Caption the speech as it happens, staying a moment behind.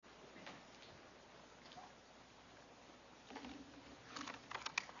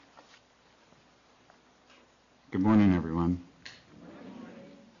Good morning, everyone.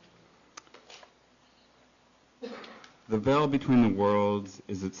 The veil between the worlds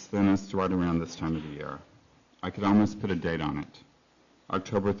is its thinnest right around this time of the year. I could almost put a date on it.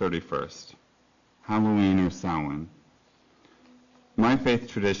 October 31st, Halloween or Samhain. My faith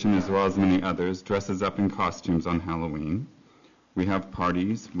tradition, as well as many others, dresses up in costumes on Halloween. We have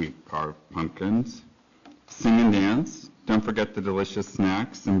parties, we carve pumpkins, sing and dance. Don't forget the delicious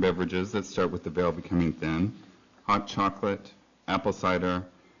snacks and beverages that start with the veil becoming thin. Hot chocolate, apple cider,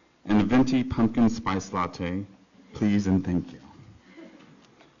 and a venti pumpkin spice latte. Please and thank you.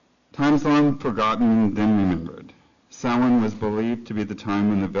 Times long forgotten, then remembered. Samhain was believed to be the time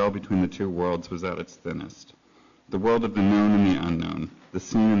when the veil between the two worlds was at its thinnest. The world of the known and the unknown, the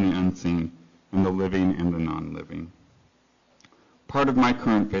seen and the unseen, and the living and the non-living. Part of my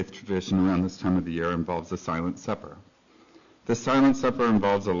current faith tradition around this time of the year involves the Silent Supper. The Silent Supper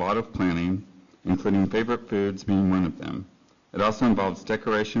involves a lot of planning, including favorite foods being one of them. It also involves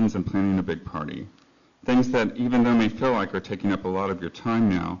decorations and planning a big party. Things that, even though may feel like are taking up a lot of your time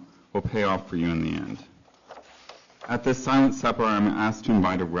now, will pay off for you in the end. At this Silent Supper, I'm asked to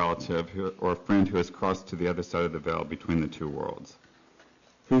invite a relative or a friend who has crossed to the other side of the veil between the two worlds.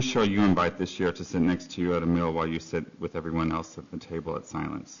 Who shall you invite this year to sit next to you at a meal while you sit with everyone else at the table at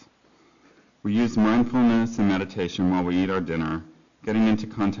silence? We use mindfulness and meditation while we eat our dinner, getting into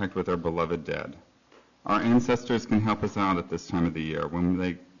contact with our beloved dead. Our ancestors can help us out at this time of the year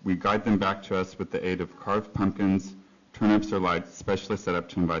when we guide them back to us with the aid of carved pumpkins, turnips, or lights specially set up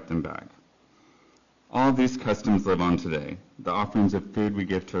to invite them back. All of these customs live on today. The offerings of food we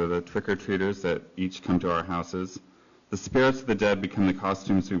give to the trick-or-treaters that each come to our houses. The spirits of the dead become the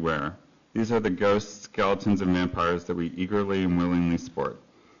costumes we wear. These are the ghosts, skeletons, and vampires that we eagerly and willingly sport.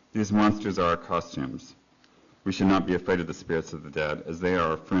 These monsters are our costumes. We should not be afraid of the spirits of the dead, as they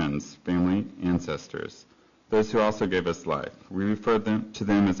are our friends, family, ancestors, those who also gave us life. We refer to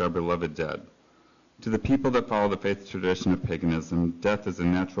them as our beloved dead. To the people that follow the faith tradition of paganism, death is a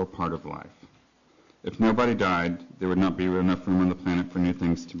natural part of life. If nobody died, there would not be enough room on the planet for new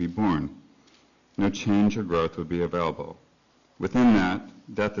things to be born. No change or growth would be available. Within that,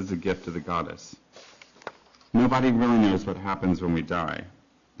 death is a gift to the goddess. Nobody really knows what happens when we die,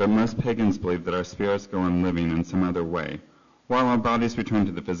 but most pagans believe that our spirits go on living in some other way, while our bodies return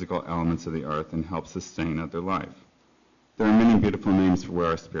to the physical elements of the earth and help sustain other life. There are many beautiful names for where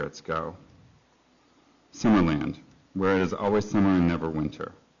our spirits go. Summerland, where it is always summer and never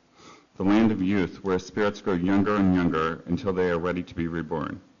winter. The land of youth, where spirits grow younger and younger until they are ready to be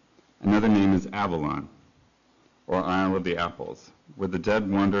reborn. Another name is Avalon, or Isle of the Apples, where the dead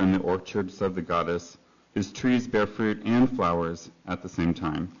wander in the orchards of the goddess, whose trees bear fruit and flowers at the same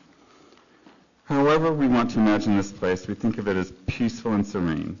time. However we want to imagine this place, we think of it as peaceful and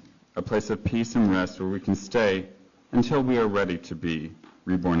serene, a place of peace and rest where we can stay until we are ready to be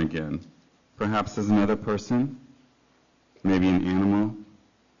reborn again, perhaps as another person, maybe an animal,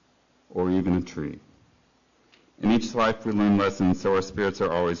 or even a tree. In each life we learn lessons, so our spirits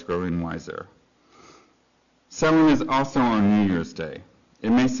are always growing wiser. Samhain is also on New Year's Day. It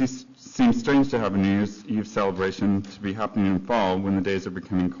may seem strange to have a New Year's Eve celebration to be happening in fall when the days are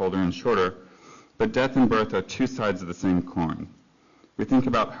becoming colder and shorter, but death and birth are two sides of the same coin. We think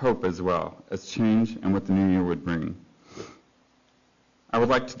about hope as well as change and what the new year would bring. I would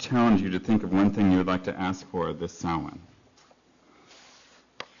like to challenge you to think of one thing you would like to ask for this Samhain.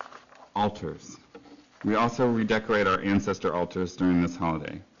 Altars. We also redecorate our ancestor altars during this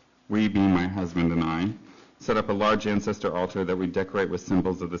holiday. We, being my husband and I, set up a large ancestor altar that we decorate with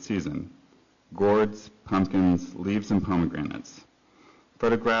symbols of the season: gourds, pumpkins, leaves, and pomegranates.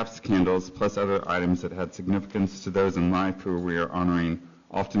 Photographs, candles, plus other items that had significance to those in life who we are honoring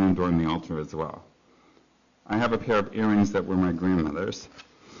often adorn the altar as well. I have a pair of earrings that were my grandmother's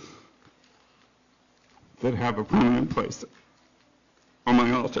that have a prominent place on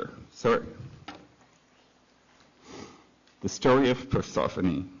my altar. The story of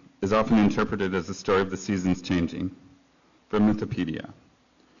Persephone is often interpreted as the story of the seasons changing. From Mythopedia.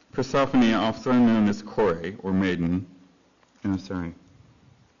 Persephone, also known as Kore, or maiden,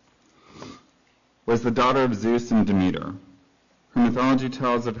 was the daughter of Zeus and Demeter. Her mythology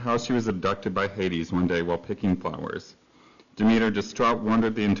tells of how she was abducted by Hades one day while picking flowers. Demeter, distraught,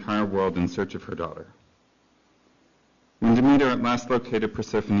 wandered the entire world in search of her daughter. When Demeter at last located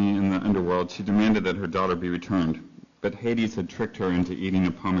Persephone in the underworld, she demanded that her daughter be returned, but Hades had tricked her into eating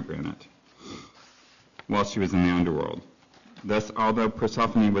a pomegranate while she was in the underworld. Thus, although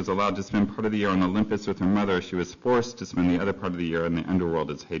Persephone was allowed to spend part of the year on Olympus with her mother, she was forced to spend the other part of the year in the underworld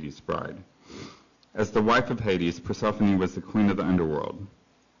as Hades' bride. As the wife of Hades, Persephone was the queen of the underworld.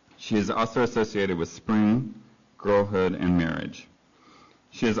 She is also associated with spring, girlhood, and marriage.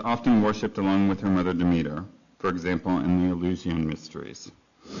 She is often worshipped along with her mother Demeter, for example, in the Eleusinian Mysteries.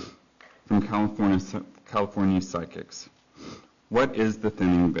 From California Psychics. What is the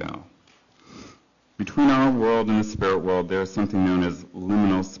thinning veil? Between our world and the spirit world, there is something known as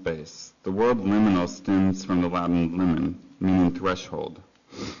liminal space. The word liminal stems from the Latin limen, meaning threshold.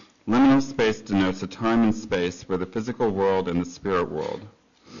 Liminal space denotes a time and space where the physical world and the spirit world.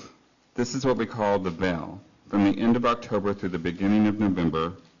 This is what we call the veil. From the end of October through the beginning of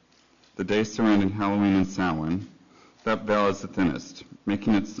November, the days surrounding Halloween and Samhain, that veil is the thinnest,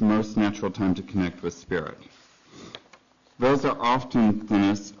 making it the most natural time to connect with spirit. Veils are also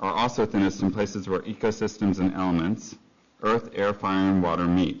thinnest in places where ecosystems and elements, earth, air, fire, and water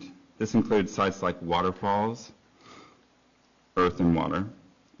meet. This includes sites like waterfalls, earth and water,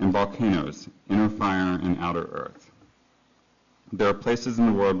 and volcanoes, inner fire and outer earth. There are places in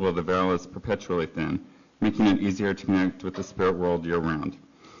the world where the veil is perpetually thin, making it easier to connect with the spirit world year-round.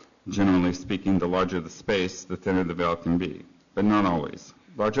 Generally speaking, the larger the space, the thinner the veil can be, but not always.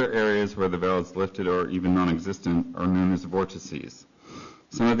 Larger areas where the veil is lifted or even non-existent are known as vortices.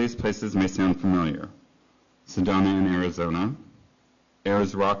 Some of these places may sound familiar. Sedona in Arizona,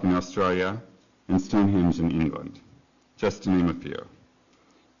 Ayers Rock in Australia, and Stonehenge in England, just to name a few.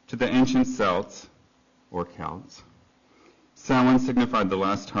 To the ancient Celts, or Celts, Samhain signified the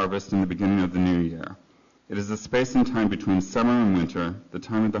last harvest and the beginning of the new year. It is the space and time between summer and winter, the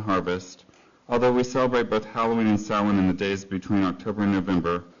time of the harvest. Although we celebrate both Halloween and Samhain in the days between October and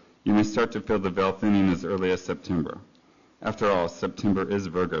November, you may start to feel the veil thinning as early as September. After all, September is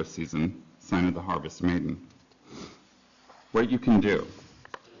Virgo season, sign of the harvest maiden. What you can do.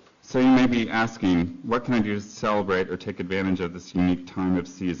 So you may be asking, what can I do to celebrate or take advantage of this unique time of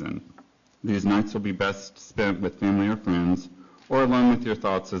season? These nights will be best spent with family or friends, or alone with your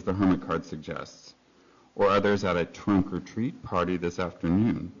thoughts as the Hermit card suggests, or others at a trunk or treat party this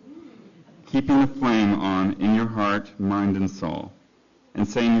afternoon. Keeping the flame on in your heart, mind, and soul, and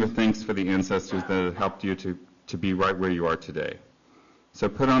saying your thanks for the ancestors that have helped you to be right where you are today. So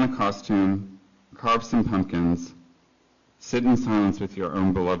put on a costume, carve some pumpkins, sit in silence with your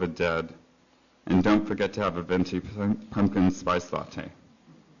own beloved dead, and don't forget to have a venti pumpkin spice latte.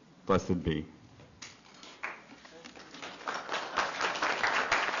 Blessed be.